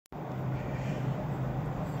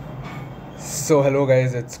So hello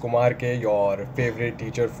guys, it's Kumar K, your favorite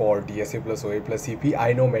teacher for DSA plus OA plus CP.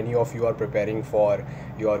 I know many of you are preparing for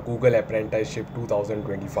your Google Apprenticeship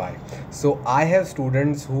 2025. So I have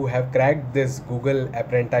students who have cracked this Google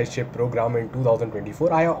Apprenticeship program in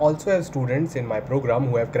 2024. I also have students in my program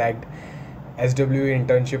who have cracked SWE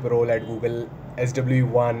internship role at Google,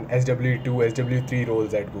 SW1, SW2, SW3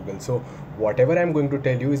 roles at Google. So whatever I'm going to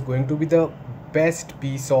tell you is going to be the best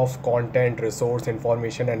piece of content, resource,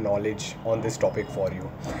 information and knowledge on this topic for you.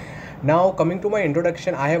 Now coming to my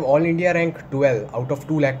introduction, I have all India rank 12 out of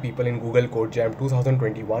 2 lakh people in Google Code Jam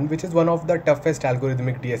 2021, which is one of the toughest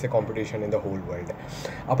algorithmic DSA competition in the whole world.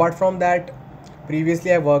 Apart from that,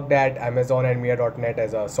 previously I worked at Amazon and Mia.net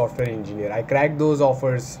as a software engineer. I cracked those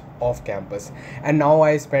offers off campus and now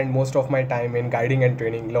I spend most of my time in guiding and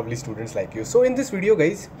training lovely students like you. So in this video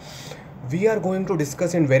guys, we are going to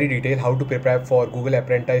discuss in very detail how to prepare for Google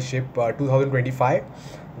Apprenticeship 2025.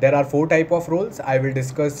 There are 4 type of roles. I will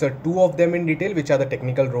discuss 2 of them in detail, which are the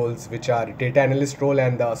technical roles, which are data analyst role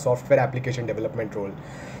and the software application development role.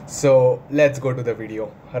 So let's go to the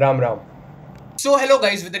video. Ram Ram. So hello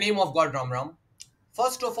guys, with the name of God Ram Ram.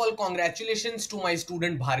 First of all, congratulations to my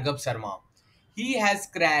student Bhargav Sarma. He has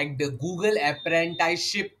cracked the Google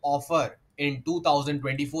Apprenticeship offer in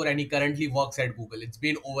 2024 and he currently works at Google. It's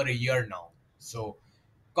been over a year now. So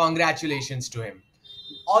congratulations to him.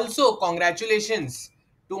 Also, congratulations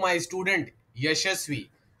to my student Yashasvi.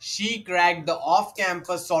 She cracked the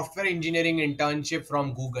off-campus software engineering internship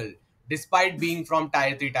from Google despite being from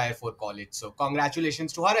Tier 3, Tier 4 college. So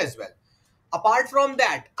congratulations to her as well. Apart from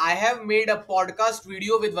that, I have made a podcast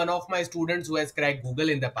video with one of my students who has cracked Google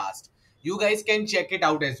in the past. You guys can check it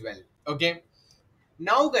out as well. Okay.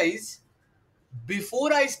 Now, guys,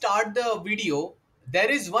 before I start the video, there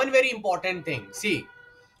is one very important thing. See,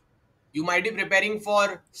 you might be preparing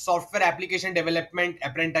for software application development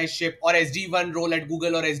apprenticeship or SD1 role at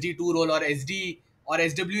Google or SD2 role or SD or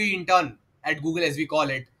SWE intern at Google as we call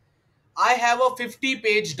it. I have a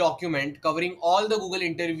 50-page document covering all the Google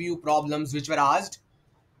interview problems which were asked,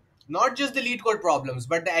 not just the lead code problems,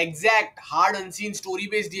 but the exact hard unseen story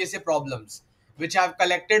based DSA problems, which I've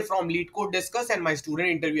collected from lead code discuss and my student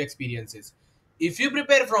interview experiences. If you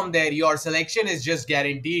prepare from there, your selection is just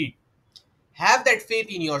guaranteed. Have that faith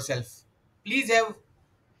in yourself. Please have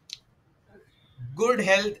good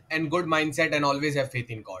health and good mindset and always have faith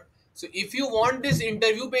in God. So if you want this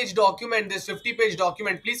interview page document, this 50-page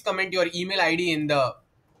document, please comment your email ID in the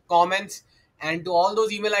comments. And to all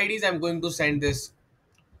those email IDs, I'm going to send this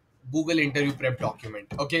Google interview prep document.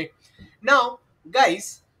 Okay. Now,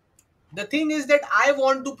 guys, the thing is that I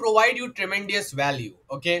want to provide you tremendous value.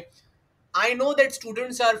 Okay. I know that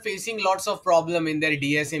students are facing lots of problem in their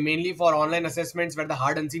DSA, mainly for online assessments where the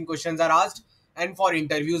hard unseen questions are asked and for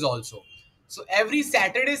interviews also. So every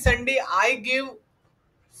Saturday, Sunday, I give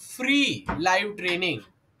free live training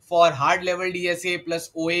for hard level DSA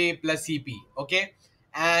plus OA plus CP. Okay.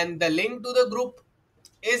 And the link to the group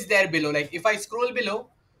is there below. Like if I scroll below,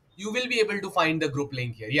 you will be able to find the group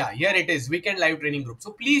link here. Yeah, here it is, weekend live training group.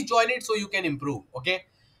 So please join it so you can improve. Okay.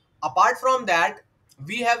 Apart from that,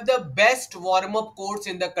 we have the best warm-up course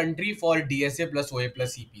in the country for DSA plus OA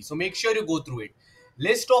plus CP. So make sure you go through it.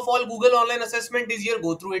 List of all Google online assessment is here,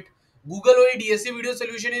 go through it. Google OA DSA video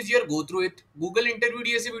solution is here, go through it. Google interview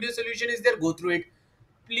DSA video solution is there, go through it.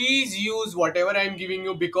 Please use whatever I am giving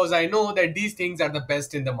you because I know that these things are the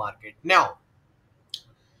best in the market. Now,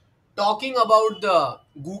 talking about the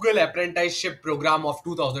Google Apprenticeship program of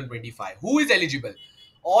 2025. Who is eligible?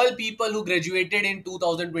 All people who graduated in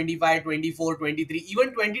 2025, 24, 23,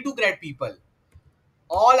 even 22 grad people.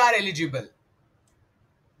 All are eligible.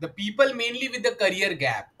 The people mainly with the career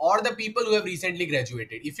gap or the people who have recently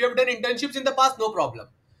graduated. If you have done internships in the past, no problem.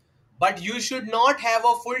 But you should not have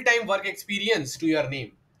a full-time work experience to your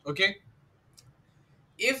name. Okay?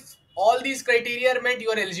 If all these criteria are met,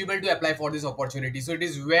 you are eligible to apply for this opportunity. So it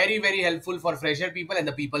is very, very helpful for fresher people and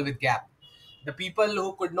the people with gap. The people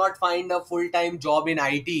who could not find a full-time job in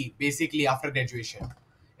IT basically after graduation.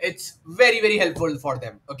 It's very, very helpful for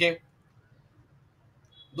them. Okay.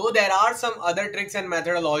 Though there are some other tricks and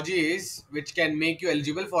methodologies which can make you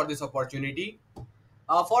eligible for this opportunity.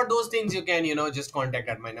 For those things, you can, just contact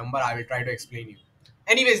at my number. I will try to explain you.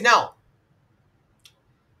 Anyways, now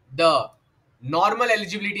the normal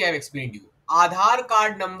eligibility I've explained you. Aadhaar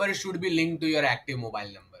card number should be linked to your active mobile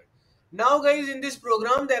number. Now guys, in this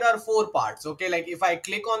program there are 4 parts. Okay, like if I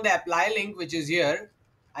click on the apply link, which is here,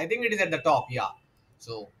 I think it is at the top. Yeah.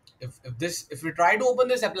 So if we try to open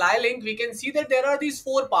this apply link, we can see that there are these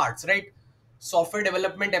 4 parts, right? Software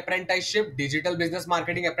development apprenticeship, digital business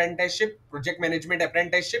marketing apprenticeship, project management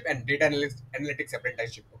apprenticeship, and data analytics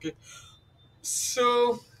apprenticeship. Okay.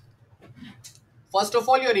 So first of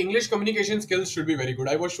all, your English communication skills should be very good.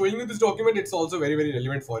 I was showing you this document. It's also very, very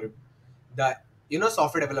relevant for you. The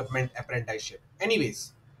software development apprenticeship.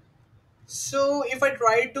 Anyways, so if I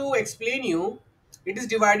try to explain you, it is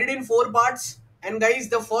divided in four parts. And guys,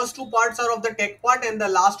 the first two parts are of the tech part, and the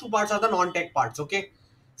last two parts are the non-tech parts. Okay.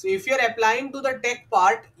 So if you're applying to the tech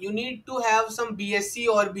part, you need to have some BSc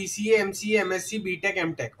or BCA, MCA, MSc, BTech,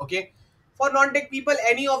 MTech. Okay. For non-tech people,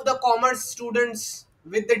 any of the commerce students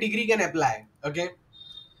with the degree can apply. Okay.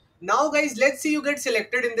 Now guys, let's say you get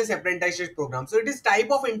selected in this apprenticeship program. So it is type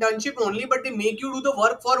of internship only, but they make you do the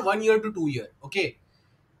work for 1 year to 2 year. Okay.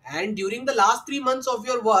 And during the last 3 months of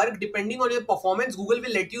your work, depending on your performance, Google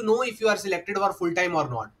will let you know if you are selected for full time or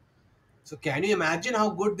not. So can you imagine how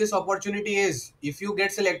good this opportunity is? If you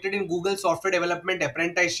get selected in Google software development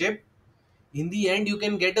apprenticeship, in the end you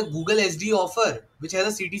can get a Google SD offer which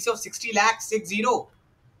has a CTC of 60 lakhs, 60 to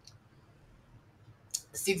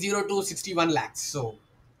 61 lakhs. So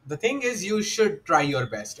the thing is, you should try your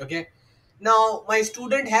best. Okay. Now my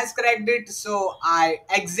student has cracked it, so I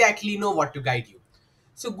exactly know what to guide you.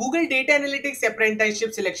 So Google Data Analytics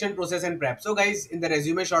Apprenticeship Selection Process and Prep. So guys, in the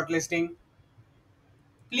resume shortlisting,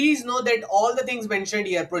 please know that all the things mentioned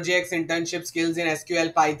here, projects, internship skills in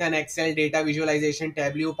SQL, Python, Excel, data visualization,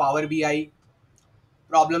 Tableau, Power BI,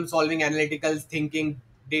 problem solving, analytical thinking,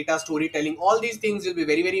 data storytelling, all these things will be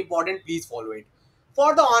very, very important. Please follow it.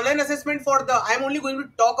 For the online assessment, I'm only going to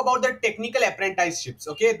talk about the technical apprenticeships,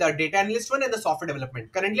 okay? The data analyst one and the software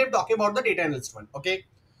development. Currently, I'm talking about the data analyst one, okay?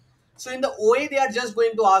 So in the OA, they are just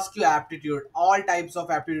going to ask you aptitude, all types of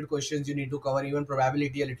aptitude questions you need to cover, even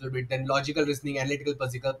probability a little bit, then logical reasoning, analytical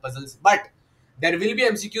puzzles. But there will be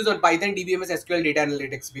MCQs on Python, DBMS, SQL, data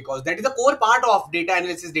analytics, because that is the core part of data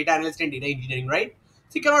analysis, data analyst, and data engineering, right?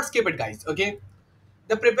 So you cannot skip it, guys. Okay.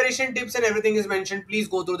 The preparation tips and everything is mentioned. Please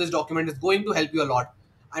go through this document. It's going to help you a lot.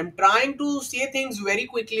 I'm trying to say things very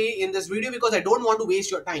quickly in this video because I don't want to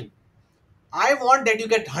waste your time. I want that you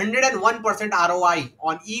get 101% ROI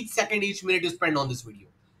on each second, each minute you spend on this video.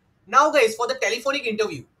 Now, guys, for the telephonic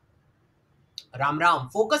interview, Ram,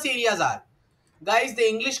 focus areas are, guys, the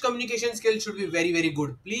English communication skills should be very, very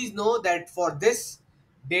good. Please know that for this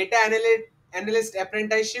analyst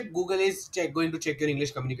apprenticeship, Google is going to check your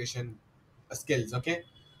English communication skills. Okay.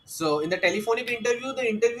 So in the telephonic interview, the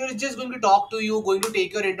interviewer is just going to talk to you, going to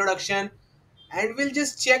take your introduction, and we'll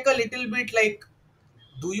just check a little bit like,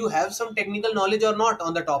 do you have some technical knowledge or not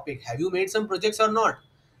on the topic? Have you made some projects or not?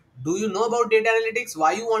 Do you know about data analytics?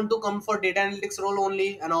 Why you want to come for data analytics role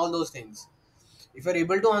only, and all those things? If you're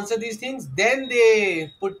able to answer these things, then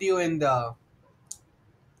they put you in the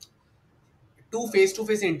two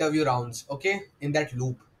face-to-face interview rounds, okay, in that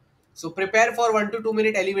loop. So prepare for 1 to 2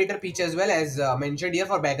 minute elevator pitch as well as mentioned here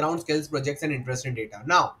for background skills, projects, and interest in data.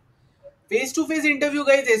 Now, face-to-face interview,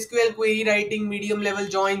 guys, SQL query writing, medium level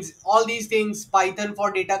joins, all these things, Python for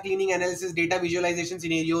data cleaning, analysis, data visualization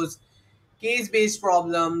scenarios, case-based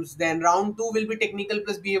problems. Then round two will be technical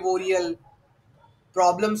plus behavioral,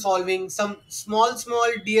 problem solving. Some small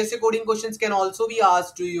DSA coding questions can also be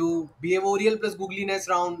asked to you, behavioral plus googliness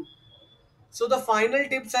round. So the final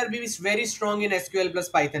tips are be very strong in SQL plus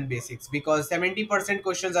Python basics because 70%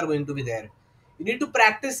 questions are going to be there. You need to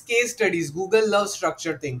practice case studies. Google loves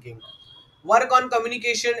structured thinking. Work on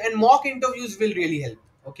communication, and mock interviews will really help.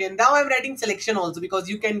 Okay, and now I'm writing selection also because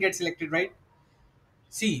you can get selected, right?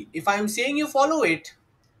 See, if I'm saying you follow it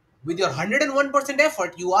with your 101%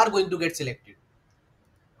 effort, you are going to get selected.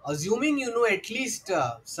 Assuming you know at least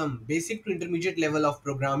some basic to intermediate level of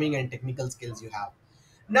programming and technical skills you have.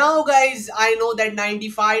 Now, guys, I know that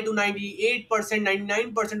 95 to 98%,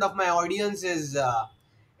 99% of my audience is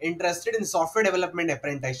interested in software development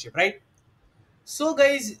apprenticeship, right? So,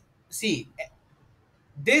 guys, see,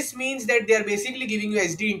 this means that they are basically giving you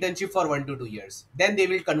SD internship for 1 to 2 years. Then they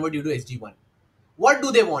will convert you to SD1. What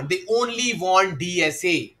do they want? They only want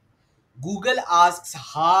DSA. Google asks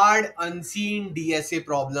hard, unseen DSA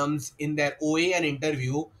problems in their OA and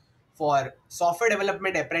interview for software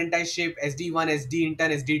development apprenticeship, SD1, SD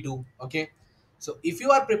intern, SD2. Okay. So if you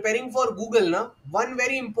are preparing for Google, one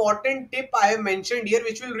very important tip I have mentioned here,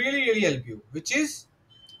 which will really, really help you, which is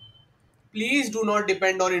please do not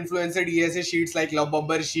depend on influencer DSA sheets like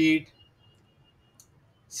Love sheet,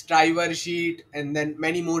 Striver sheet, and then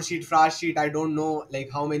many more Flash sheet. I don't know like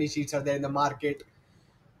how many sheets are there in the market.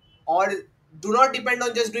 Or do not depend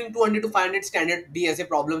on just doing 200 to 500 standard DSA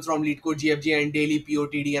problems from LeetCode, GFG, and daily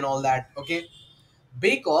POTD and all that. Okay,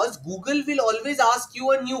 because Google will always ask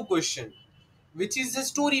you a new question, which is a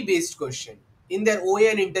story based question in their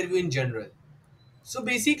OA and interview in general. So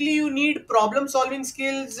basically, you need problem solving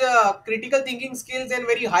skills, critical thinking skills, and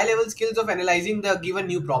very high level skills of analyzing the given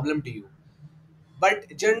new problem to you.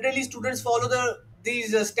 But generally, students follow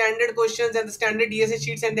these standard questions and the standard DSA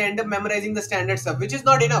sheets, and they end up memorizing the standard stuff, which is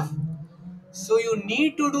not enough. So you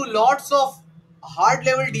need to do lots of hard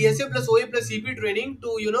level DSA plus OA plus CP training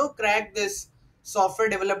to crack this software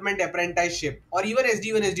development apprenticeship or even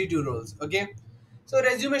SD1 SD2 roles. Okay. So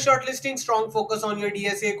resume shortlisting, strong focus on your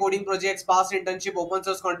DSA, coding projects, past internship, open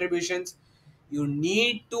source contributions. You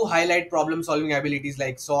need to highlight problem solving abilities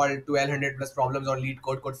like solve 1200 plus problems on lead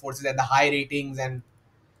code, code forces, and the high ratings and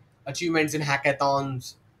achievements in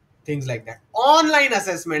hackathons, things like that. Online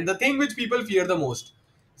assessment, the thing which people fear the most.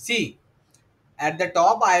 See, at the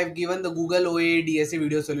top, I have given the Google OA DSA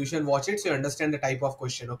video solution. Watch it so you understand the type of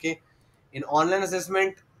question. Okay. In online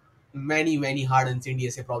assessment, many hard and thin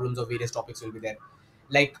DSA problems of various topics will be there.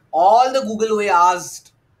 Like all the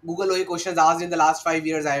Google OA questions asked in the last 5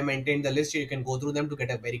 years, I have maintained the list. So you can go through them to get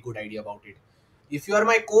a very good idea about it. If you are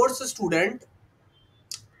my course student,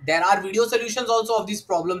 there are video solutions also of these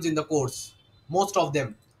problems in the course. Most of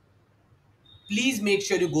them. Please make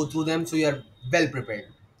sure you go through them so you are well prepared.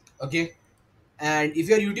 Okay. And if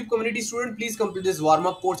you're a YouTube community student, please complete this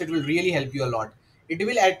warm-up course. It will really help you a lot. It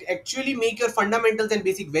will actually make your fundamentals and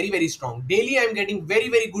basic very strong. Daily, I'm getting very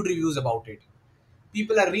good reviews about it.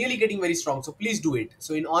 People are really getting very strong. So please do it.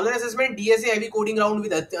 So in online assessment, DSA heavy coding round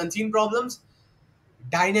with unseen problems,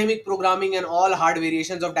 dynamic programming and all hard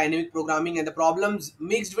variations of dynamic programming and the problems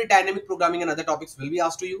mixed with dynamic programming and other topics will be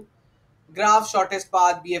asked to you. Graph, shortest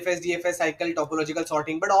path, BFS, DFS, cycle, topological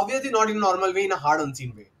sorting, but obviously not in a normal way, in a hard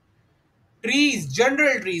unseen way. Trees,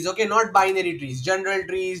 general trees, okay, not binary trees, general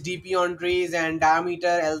trees, DP on trees and diameter,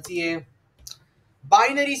 LCA,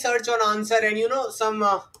 binary search on answer, and some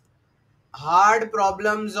hard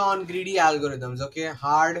problems on greedy algorithms. Okay,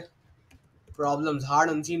 hard problems, hard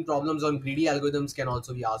unseen problems on greedy algorithms can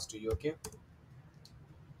also be asked to you. Okay,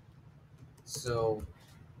 so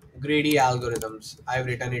greedy algorithms, I've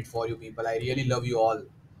written it for you people. I really love you all.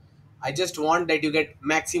 I just want that you get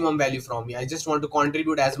maximum value from me. I just want to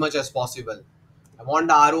contribute as much as possible. I want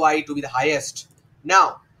the ROI to be the highest.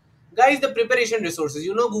 Now, guys, the preparation resources.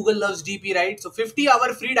 Google loves DP, right? So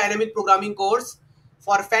 50-hour free dynamic programming course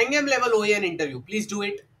for FANGAM level OAN interview. Please do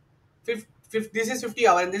it. This is 50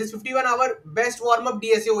 hour and this is 51-hour best warm-up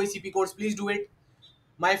DSA OACP course. Please do it.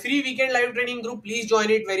 My free weekend live training group. Please join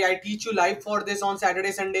it where I teach you live for this on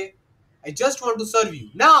Saturday, Sunday. I just want to serve you.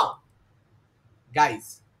 Now,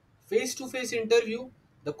 guys, face-to-face interview,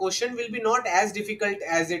 the question will be not as difficult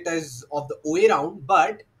as it is of the OA round,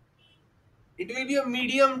 but it will be a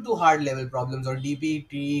medium to hard level problems or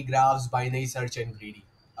DP, graphs, binary search, and greedy.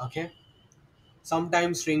 Okay.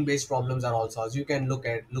 Sometimes string based problems are also, as you can look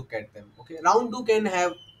at them. Okay. Round two can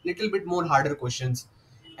have little bit more harder questions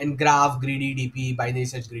and graph, greedy, DP, binary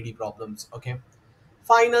search, greedy problems. Okay.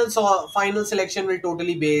 Final selection will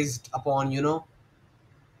totally based upon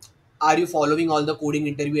are you following all the coding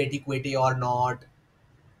interview etiquette or not,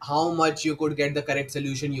 how much you could get the correct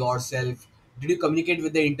solution yourself, did you communicate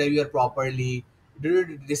with the interviewer properly, did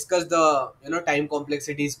you discuss the time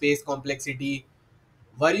complexity, space complexity,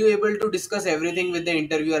 were you able to discuss everything with the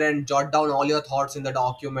interviewer and jot down all your thoughts in the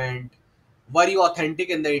document, were you authentic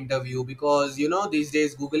in the interview, because these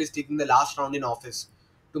days Google is taking the last round in office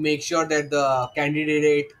to make sure that the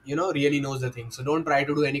candidate really knows the thing. So don't try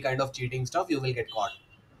to do any kind of cheating stuff, you will get caught.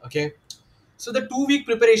 Okay. So the 2 week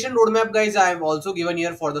preparation roadmap, guys, I have also given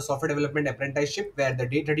here for the software development apprenticeship, where the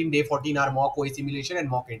day 13, day 14 are mock OA simulation and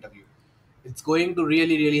mock interview. It's going to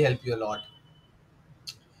really help you a lot.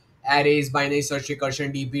 Arrays, binary search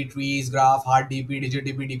recursion, DP, trees, graph, hard DP, digit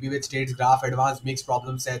DP, DP with states, graph, advanced mixed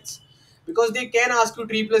problem sets. Because they can ask you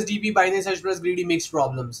tree plus DP, binary search plus greedy mixed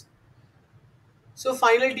problems. So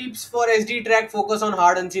final tips for SD track: focus on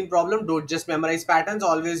hard unseen problem. Don't just memorize patterns.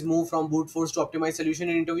 Always move from brute force to optimized solution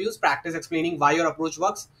in interviews. Practice explaining why your approach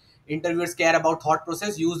works. Interviewers care about thought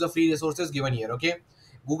process. Use the free resources given here. Okay.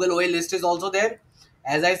 Google OA list is also there.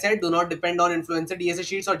 As I said, do not depend on influencer DSA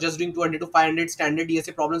sheets or just doing 200 to 500 standard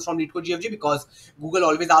DSA problems from LeetCode GFG, because Google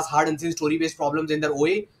always asks hard unseen story based problems in their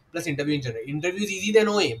OA plus interview in general. Interview is easy than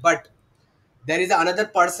OA, but there is another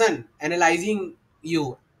person analyzing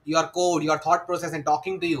your code, your thought process, and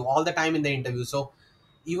talking to you all the time in the interview. So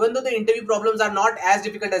even though the interview problems are not as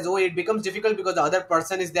difficult as OA, it becomes difficult because the other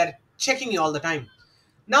person is there checking you all the time.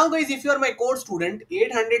 Now, guys, if you are my course student,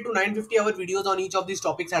 800 to 950 hour videos on each of these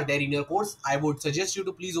topics are there in your course. I would suggest you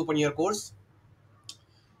to please open your course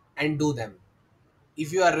and do them.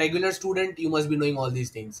 If you are a regular student, you must be knowing all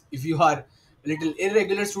these things. If you are little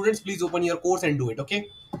irregular students, please open your course and do it. Okay.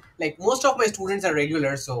 Like most of my students are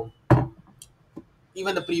regular, so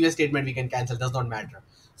Even the previous statement we can cancel, does not matter.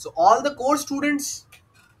 So all the core students,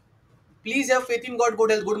 please have faith in God,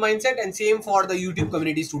 good health, good mindset, and same for the YouTube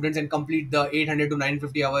community students, and complete the 800 to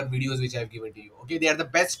 950 hour videos which I have given to you. Okay, they are the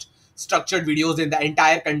best structured videos in the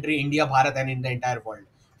entire country, India, Bharat, and in the entire world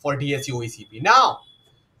for DSE OECP. Now,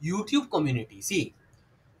 YouTube community. See,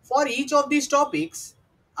 for each of these topics,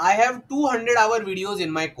 I have 200-hour videos in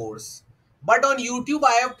my course. But on YouTube,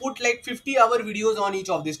 I have put like 50-hour videos on each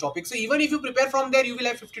of these topics. So even if you prepare from there, you will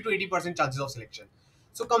have 50 to 80% chances of selection.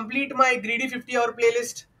 So complete my greedy 50-hour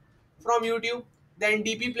playlist from YouTube, then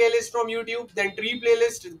DP playlist from YouTube, then tree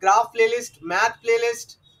playlist, graph playlist, math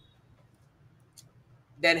playlist,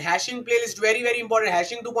 then hashing playlist. Very, very important.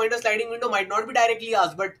 Hashing two pointer sliding window might not be directly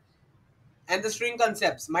asked, but and the string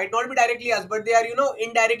concepts might not be directly asked, but they are,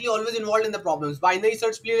 indirectly always involved in the problems. Binary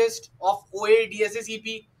search playlist of OA,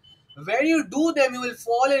 DSSEP. When you do them, you will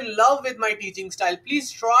fall in love with my teaching style.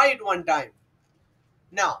 Please try it one time.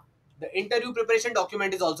 Now, the interview preparation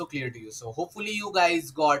document is also clear to you. So hopefully you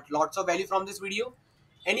guys got lots of value from this video.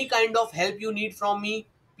 Any kind of help you need from me,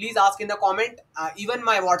 please ask in the comment. Even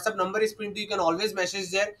my WhatsApp number is pinned to you. You can always message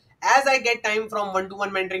there. As I get time from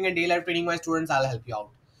one-to-one mentoring and day life training my students, I'll help you out.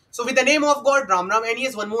 So with the name of God, Ram Ram. And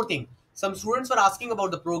yes, one more thing. Some students were asking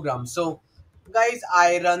about the program. So guys,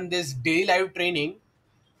 I run this day live training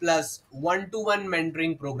plus one-to-one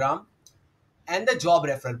mentoring program and the job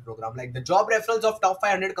referral program. Like the job referrals of top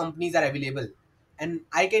 500 companies are available, and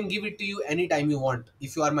I can give it to you anytime you want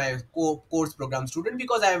if you are my course program student,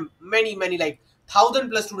 because I have many like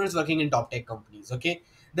 1,000+ students working in top tech companies. Okay,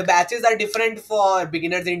 the batches are different for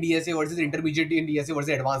beginners in DSA versus intermediate in DSA versus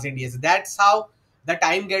advanced in DSA. That's how the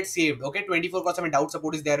time gets saved. Okay, 24/7 doubt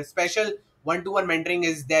support is there. Special one-to-one mentoring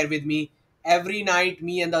is there with me. Every night,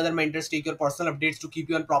 me and the other mentors take your personal updates to keep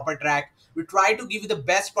you on proper track. We try to give you the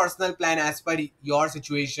best personal plan as per your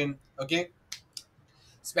situation. Okay,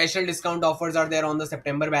 special discount offers are there on the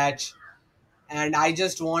September batch, and I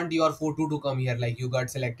just want your photo to come here. Like you got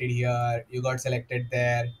selected here, you got selected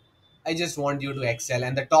there. I just want you to excel,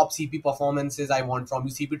 and the top CP performances I want from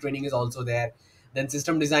you. CP training is also there. Then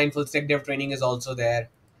system design, full stack dev training is also there,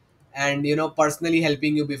 and personally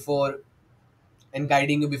helping you before and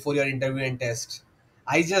guiding you before your interview and test.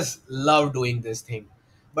 I just love doing this thing.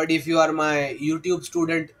 But if you are my YouTube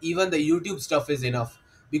student, even the YouTube stuff is enough.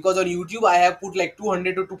 Because on YouTube, I have put like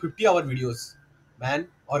 200 to 250-hour videos. Man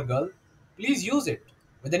or girl, please use it.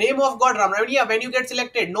 With the name of God, Ram Ram. Yeah, when you get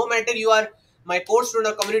selected, no matter you are my course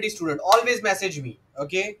student or community student, always message me.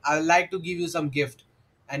 Okay? I would like to give you some gift.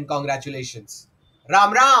 And congratulations.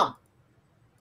 Ram Ram!